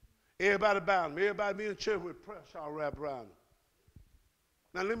 Everybody bowing them. Everybody be in church with prayer shawl wrapped around them.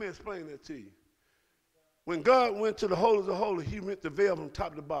 Now let me explain that to you. When God went to the holies of holies, he rent the veil from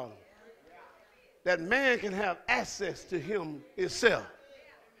top to bottom. That man can have access to him himself.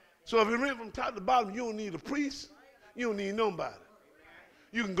 So if he rent from top to bottom, you don't need a priest. You don't need nobody.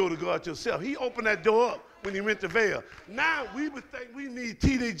 You can go to God yourself. He opened that door up when he rent the veil. Now we would think we need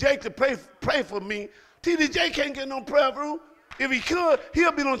T.D.J. to pray for me. T.D.J. can't get no prayer room. If he could,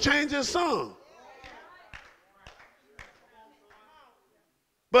 he'll be going to change his song.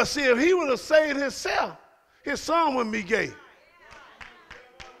 But see, if he would have saved himself, his song wouldn't be gay.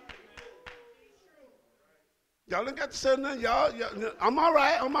 Y'all ain't got to say nothing. Y'all, I'm all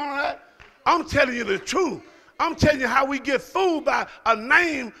right. I'm telling you the truth. I'm telling you how we get fooled by a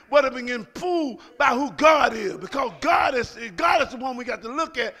name, whether we get fooled by who God is. Because God is the one we got to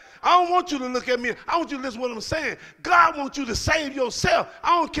look at. I don't want you to look at me. I want you to listen to what I'm saying. God wants you to save yourself.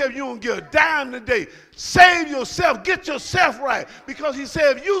 I don't care if you don't get a dime today. Save yourself. Get yourself right. Because he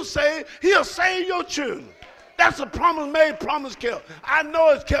said if you save, he'll save your children. That's a promise made, promise kept. I know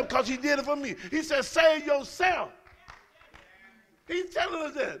it's kept because he did it for me. He said, save yourself. He's telling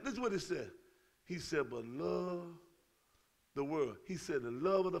us that. This is what he said. He said, but love the world. He said, the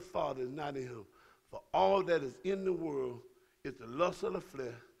love of the Father is not in him. For all that is in the world is the lust of the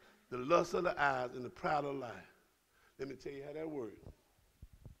flesh, the lust of the eyes, and the pride of life. Let me tell you how that works.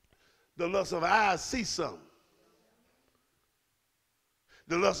 The lust of the eyes see something.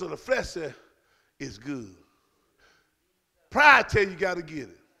 The lust of the flesh says it's good. Pride tell you got to get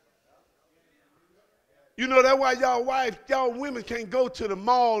it. You know that's why y'all women can't go to the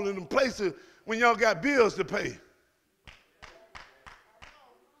mall and them places when y'all got bills to pay.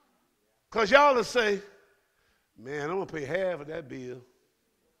 Because y'all will say, man, I'm going to pay half of that bill.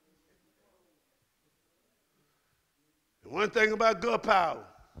 And one thing about good power,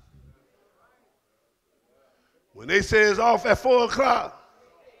 when they say it's off at 4 o'clock,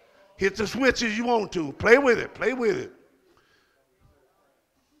 hit the switches you want to. Play with it. Play with it.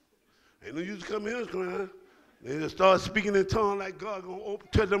 Ain't no use to come here crying. They just start speaking in tongues like God going to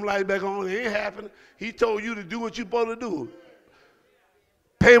turn them lights back on. It ain't happening. He told you to do what you're supposed to do.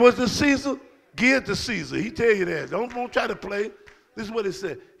 Pay what's to Caesar, give to Caesar. He tell you that. Don't try to play. This is what he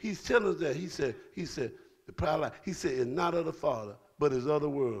said. He's telling us that. He said, the pride of life. He said, it's not of the Father, but it's of the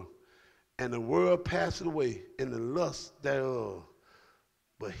world. And the world passed away, and the lust thereof.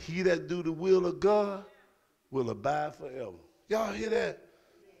 But he that do the will of God will abide forever. Y'all hear that?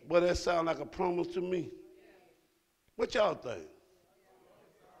 Well, that sound like a promise to me. What y'all think?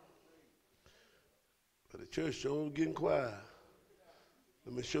 But the church sure is getting quiet.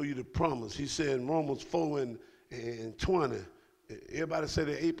 Let me show you the promise. He said in Romans 4 and 20, everybody said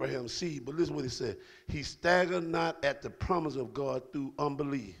that Abraham's seed, but listen what he said. He staggered not at the promise of God through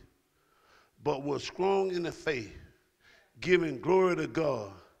unbelief, but was strong in the faith, giving glory to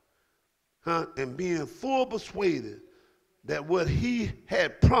God, and being full persuaded that what he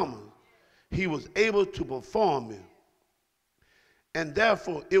had promised, he was able to perform it. And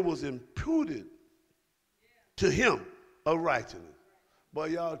therefore, it was imputed to him of righteousness.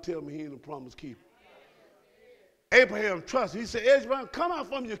 But y'all tell me he ain't a promise keeper. Abraham trusted. He said, Abraham, come out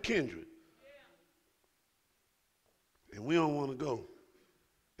from your kindred. And we don't want to go.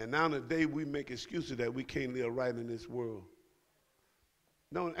 And now today we make excuses that we can't live right in this world.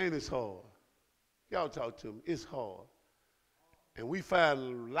 No, ain't it hard? Y'all talk to me. It's hard. And we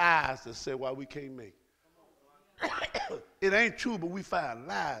find lies to say why we can't make it. It ain't true, but we find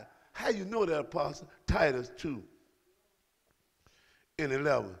lies. How you know that, Apostle? Titus 2 and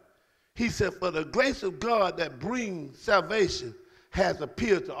 11. He said, for the grace of God that brings salvation has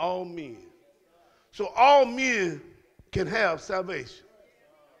appeared to all men. So all men can have salvation.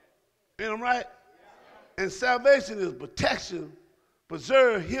 Ain't I right? And salvation is protection,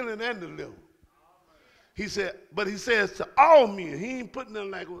 preserve, healing, and deliverance. He said, but he says to all men, he ain't putting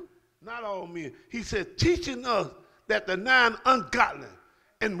them like, not all men. He said, teaching us that the ungodly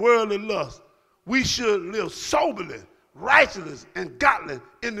and worldly lust, we should live soberly, righteousness, and godly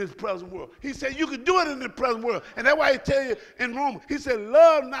in this present world. He said, you can do it in the present world. And that's why he tell you in Romans, he said,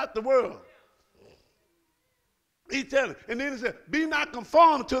 love not the world. He telling, and then he said, be not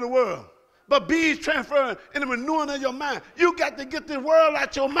conformed to the world, but be transferred in the renewing of your mind. You got to get this world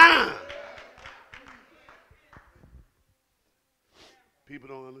out your mind. People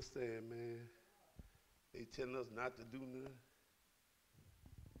don't understand, man. They telling us not to do nothing.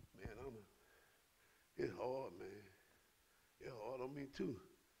 Man, it's hard, man. It's hard on me too.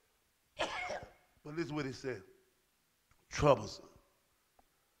 But this is what he said. Troublesome,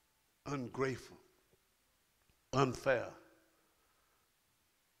 ungrateful, unfair,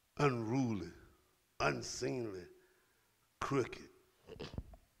 unruly, unseemly, crooked.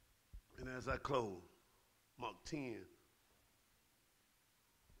 And as I close, Mark 10.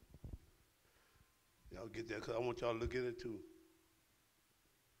 Y'all get that because I want y'all to look at it too.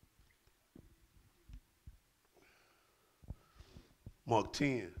 Mark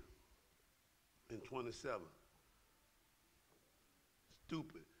 10 and 27.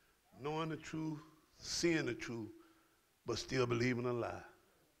 Stupid, knowing the truth, seeing the truth, but still believing a lie.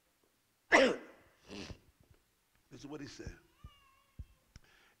 This is what he said.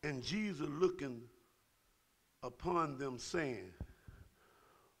 And Jesus looking upon them saying,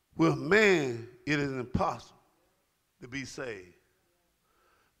 with man it is impossible to be saved.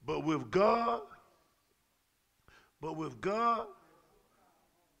 But with God, for with God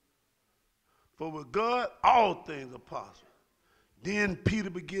all things are possible. Then Peter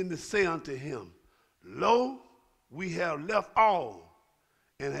began to say unto him, lo, we have left all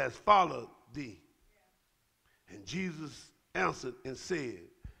and has followed thee. And Jesus answered and said,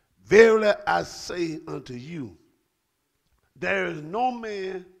 verily I say unto you, there is no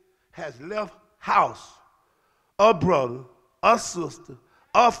man has left house, a brother, a sister,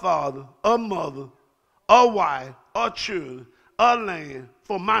 a father, a mother, a wife, a children, a land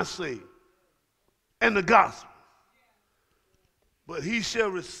for my sake and the gospel. But he shall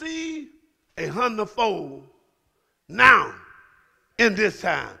receive 100-fold now in this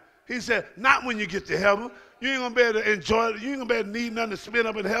time. He said, not when you get to heaven. You ain't going to be able to enjoy it. You ain't going to be able to need nothing to spend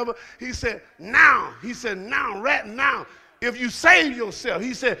up in heaven. He said, now. He said, now, right now. If you save yourself,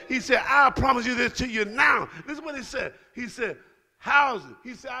 he said, I promise you this to you now. This is what he said. He said, housing.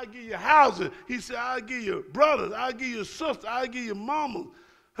 He said, I'll give you housing. He said, I'll give you brothers. I'll give you sisters. I'll give you mamas,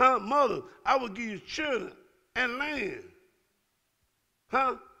 mothers. I will give you children and land.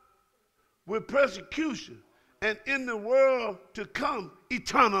 With persecution. And in the world to come,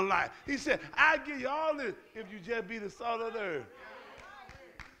 eternal life. He said, I'll give you all this if you just be the salt of the earth.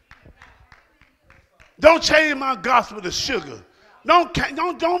 Don't change my gospel to sugar.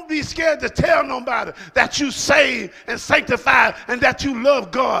 Don't be scared to tell nobody that you saved and sanctified and that you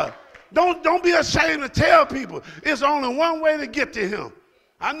love God. Don't be ashamed to tell people. It's only one way to get to him.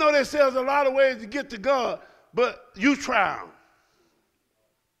 I know they say there's a lot of ways to get to God, but you try them.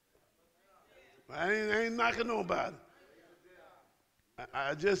 I ain't knocking nobody.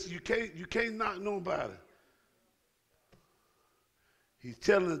 You can't knock nobody. He's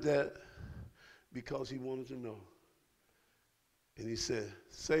telling us that because he wanted to know. And he said,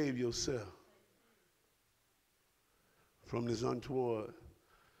 save yourself from this untoward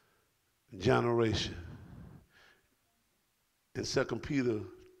generation. In 2 Peter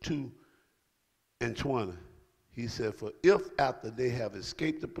 2 and 20, he said, for if after they have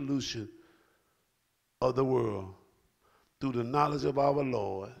escaped the pollution of the world through the knowledge of our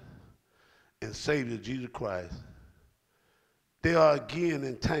Lord and Savior Jesus Christ, they are again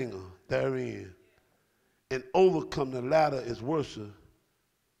entangled therein, and overcome, the latter is worse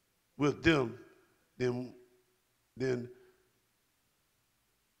with them than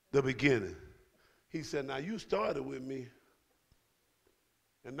the beginning. He said, now you started with me,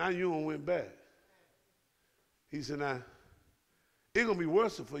 and now you done went back. He said, now it's going to be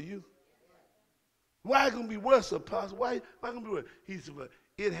worse for you. Why it going to be worse, Apostle? Why going to be worse? He said, well,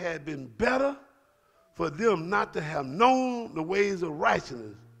 it had been better for them not to have known the ways of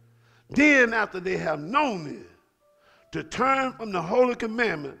righteousness. Then after they have known it, to turn from the holy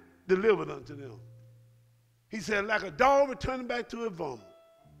commandment delivered unto them. He said, like a dog returning back to its vomit.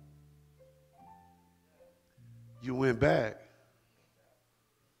 You went back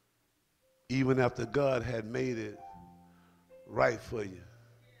even after God had made it right for you.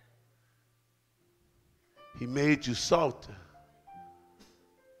 He made you salty.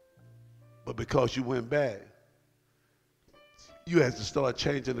 But because you went back, you had to start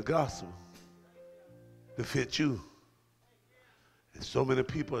changing the gospel to fit you. And so many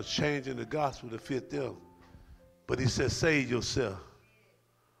people are changing the gospel to fit them. But he said, save yourself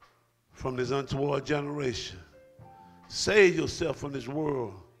from this untoward generation. Save yourself from this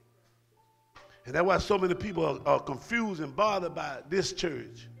world. And that's why so many people are confused and bothered by this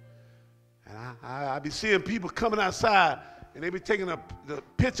church. And I be seeing people coming outside, and they be taking the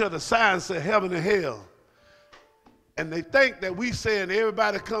picture of the sign that say heaven and hell. And they think that we saying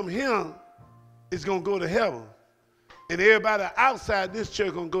everybody come here is going to go to heaven. And everybody outside this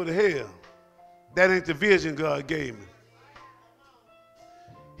church going to go to hell. That ain't the vision God gave me.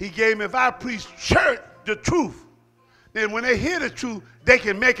 He gave me, if I preach church the truth, then when they hear the truth, they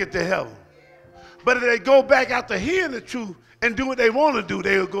can make it to heaven. But if they go back after hearing the truth and do what they want to do,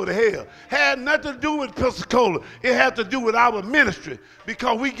 they'll go to hell. Had nothing to do with Pensacola. It had to do with our ministry,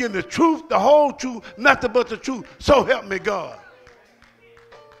 because we getting the truth, the whole truth, nothing but the truth. So help me God.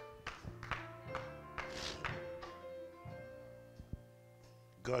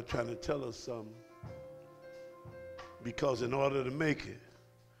 God trying to tell us something, because in order to make it,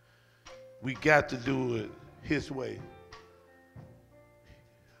 we got to do it his way.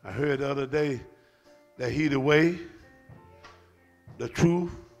 I heard the other day that he the way, the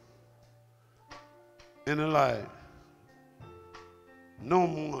truth, and the light. No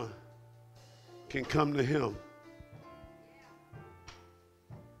one can come to him.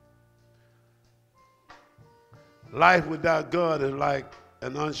 Life without God is like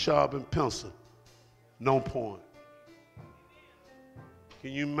an unsharpened pencil. No point.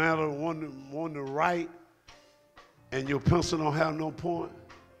 Can you imagine wanting to write and your pencil don't have no point?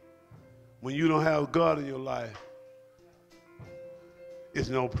 When you don't have God in your life, it's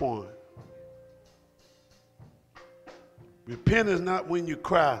no point. Repent is not when you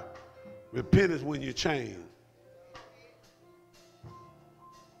cry. Repent is when you change.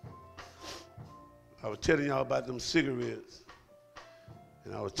 I was telling y'all about them cigarettes.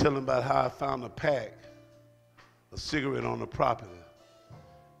 And I was telling about how I found a pack of cigarette on the property.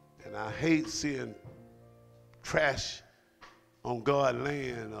 And I hate seeing trash on God's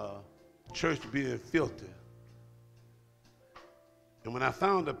land, church being filthy. And when I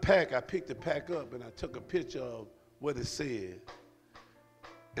found the pack, I picked the pack up and I took a picture of what it said.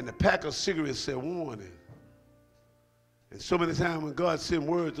 And the pack of cigarettes said warning. And so many times when God sends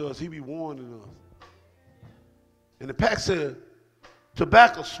words to us, he be warning us. And the pack said,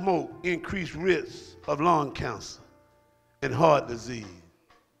 tobacco smoke increased risk of lung cancer and heart disease.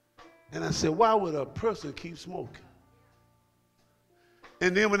 And I said, why would a person keep smoking?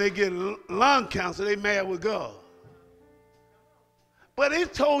 And then when they get lung cancer, they mad with God. But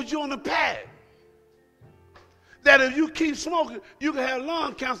it told you on the pack that if you keep smoking, you can have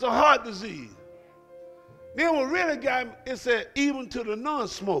lung cancer, heart disease. Then what really got me, it said even to the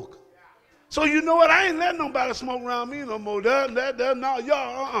non-smoker. So you know what? I ain't letting nobody smoke around me no more. No,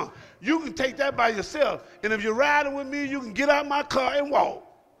 y'all, You can take that by yourself. And if you're riding with me, you can get out my car and walk.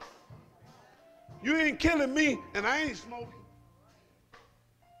 You ain't killing me, and I ain't smoking.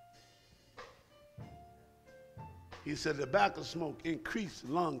 He said tobacco smoke increased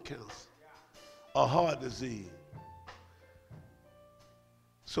lung cancer or heart disease.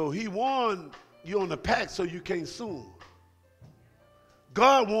 So he warned you on the pack so you can't sue him.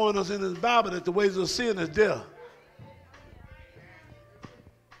 God warned us in his Bible that the ways of sin is death.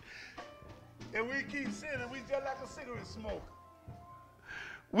 And we keep sinning, we just like a cigarette smoker.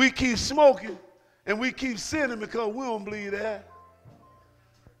 We keep smoking and we keep sinning because we don't believe that.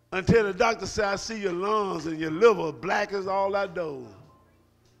 Until the doctor said, I see your lungs and your liver black as all that dough.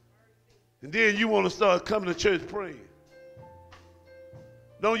 And then you want to start coming to church praying.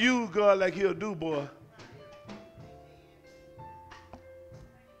 Don't use God like he'll do, boy.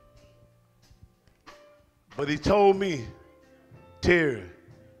 But he told me, Terry,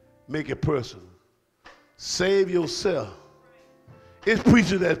 make it personal. Save yourself. It's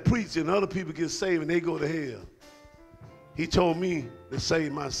preachers that preach and other people get saved and they go to hell. He told me to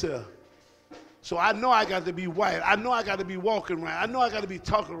save myself. So I know I got to be white. I know I got to be walking right. I know I got to be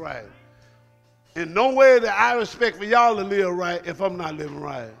talking right. And no way that I expect for y'all to live right if I'm not living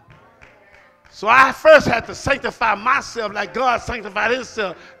right. So I first have to sanctify myself like God sanctified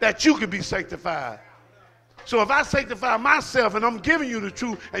himself, that you can be sanctified. So if I sanctify myself and I'm giving you the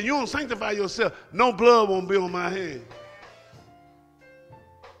truth and you don't sanctify yourself, no blood won't be on my hand.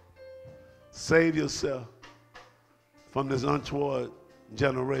 Save yourself from this untoward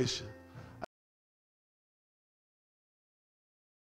generation.